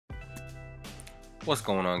What's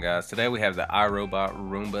going on, guys? Today we have the iRobot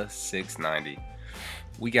Roomba 690.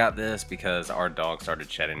 We got this because our dog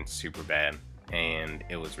started shedding super bad and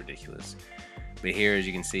it was ridiculous. But here, as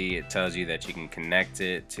you can see, it tells you that you can connect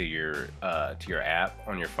it to your app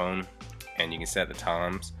on your phone, and you can set the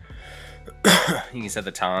times. You can set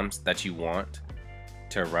the times that you want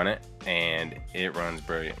to run it, and it runs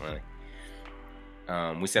brilliantly.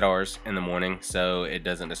 We set ours in the morning so it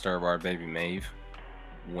doesn't disturb our baby Maeve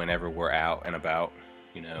whenever we're out and about,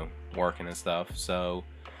 working and stuff. So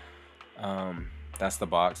that's the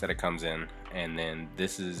box that it comes in, and then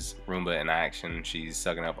this is Roomba in action. She's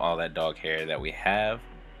sucking up all that dog hair that we have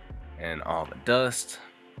and all the dust.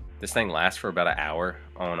 This thing lasts for about an hour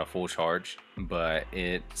on a full charge, but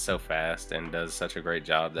it's so fast and does such a great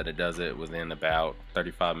job that it does it within about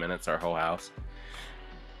 35 minutes, our whole house.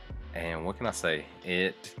 And what can I say?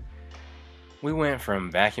 We went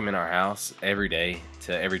from vacuuming our house every day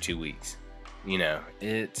to every 2 weeks.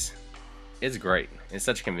 It's great. It's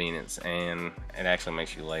such a convenience, and it actually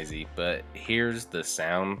makes you lazy. But here's the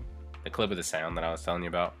sound, the clip of the sound that I was telling you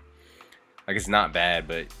about. Like, it's not bad,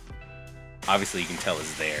 but obviously you can tell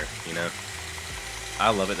it's there,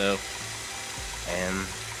 I love it though. And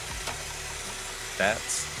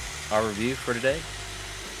that's our review for today.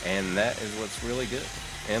 And that is what's really good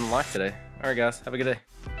in life today. Alright guys, have a good day.